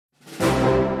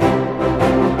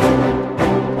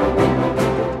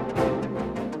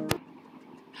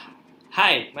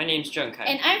Hi, my name is Zheng Kai.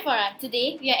 And I'm Farah.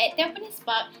 Today, we are at Tampines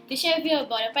Park to share with you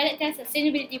about a pilot test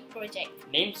sustainability project.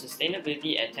 Named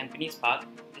Sustainability at Tampines Park,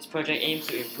 this project aims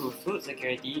to improve food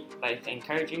security by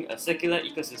encouraging a circular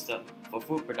ecosystem for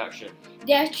food production.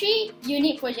 There are 3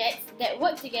 unique projects that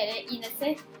work together in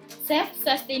a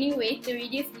self-sustaining way to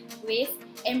reduce waste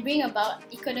and bring about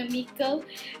economical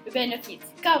benefits.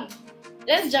 Come,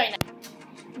 let's join us.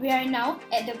 We are now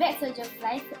at the Black Soldier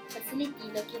Fly facility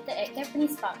located at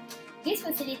Tampines Park. This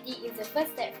facility is the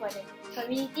first step for the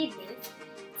community-based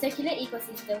circular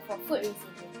ecosystem for food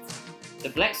resilience. The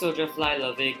black soldier fly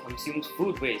larvae consumes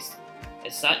food waste.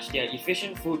 As such, they are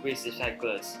efficient food waste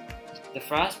recyclers. The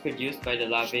frass produced by the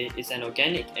larvae is an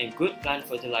organic and good plant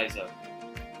fertilizer.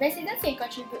 Residents can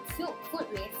contribute food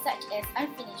waste such as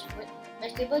unfinished food,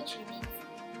 vegetable trimmings,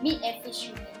 meat and fish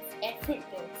trimmings, and fruit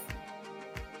peels.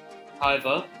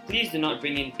 However, please do not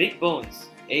bring in big bones,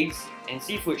 eggs, and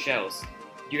seafood shells,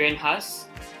 durian husks,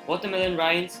 watermelon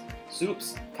rinds,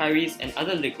 soups, curries, and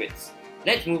other liquids.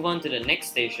 Let's move on to the next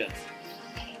station.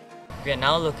 We are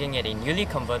now looking at a newly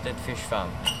converted fish farm.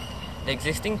 The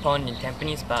existing pond in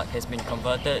Tampines Park has been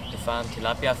converted to farm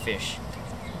tilapia fish.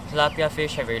 Tilapia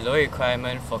fish have a low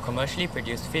requirement for commercially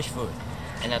produced fish food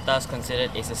and are thus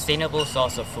considered a sustainable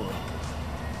source of food.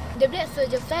 The black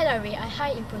soldier fly larvae are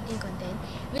high in protein content,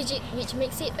 which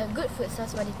makes it a good food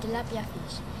source for the tilapia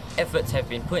fish. Efforts have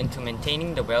been put into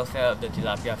maintaining the welfare of the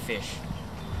tilapia fish.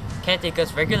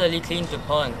 Caretakers regularly clean the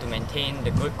pond to maintain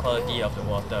the good quality of the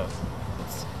water.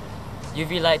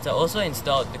 UV lights are also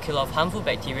installed to kill off harmful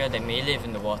bacteria that may live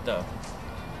in the water.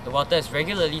 The water is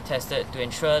regularly tested to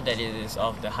ensure that it is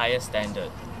of the highest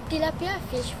standard. Tilapia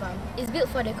fish farm is built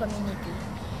for the community.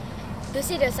 To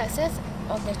see the success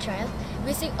of the trial,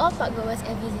 we seek all parkgoers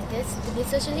and visitors to be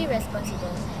socially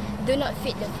responsible, do not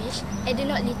feed the fish, and do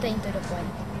not litter into the pond.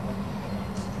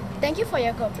 Thank you for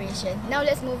your cooperation. Now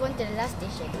let's move on to the last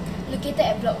station. Located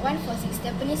at Block 146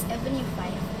 Tampines Avenue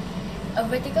 5, a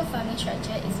vertical farming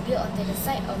structure is built onto the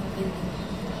side of a building.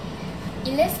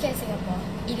 In landscape Singapore,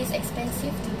 it is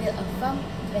expensive to build a farm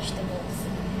of vegetables.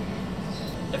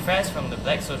 The frass from the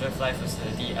black soldier fly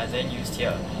facility are then used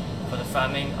here for the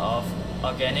farming of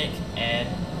organic and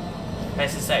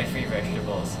pesticide-free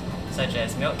vegetables, such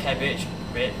as milk cabbage,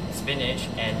 red spinach,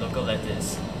 and local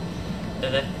lettuce.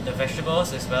 The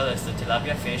vegetables as well as the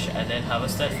tilapia fish are then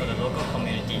harvested for the local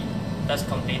community, thus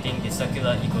completing the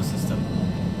circular ecosystem.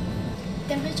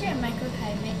 Temperature and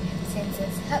microclimate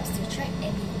sensors helps to track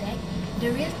and detect the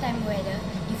real-time weather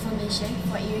information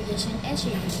for irrigation and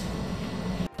shading.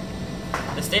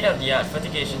 The state-of-the-art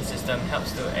fertigation system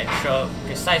helps to ensure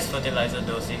precise fertilizer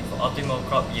dosing for optimal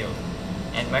crop yield,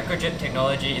 and microdrip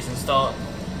technology is installed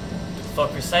for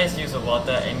precise use of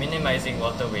water and minimizing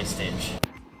water wastage.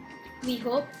 We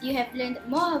hope you have learned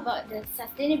more about the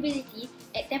sustainability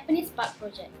at Tampines Park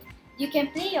project. You can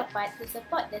play your part to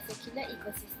support the circular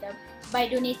ecosystem by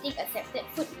donating accepted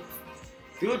food waste.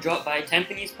 Do drop by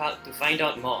Tampines Park to find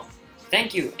out more.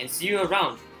 Thank you and see you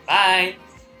around. Bye!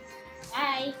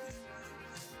 Bye!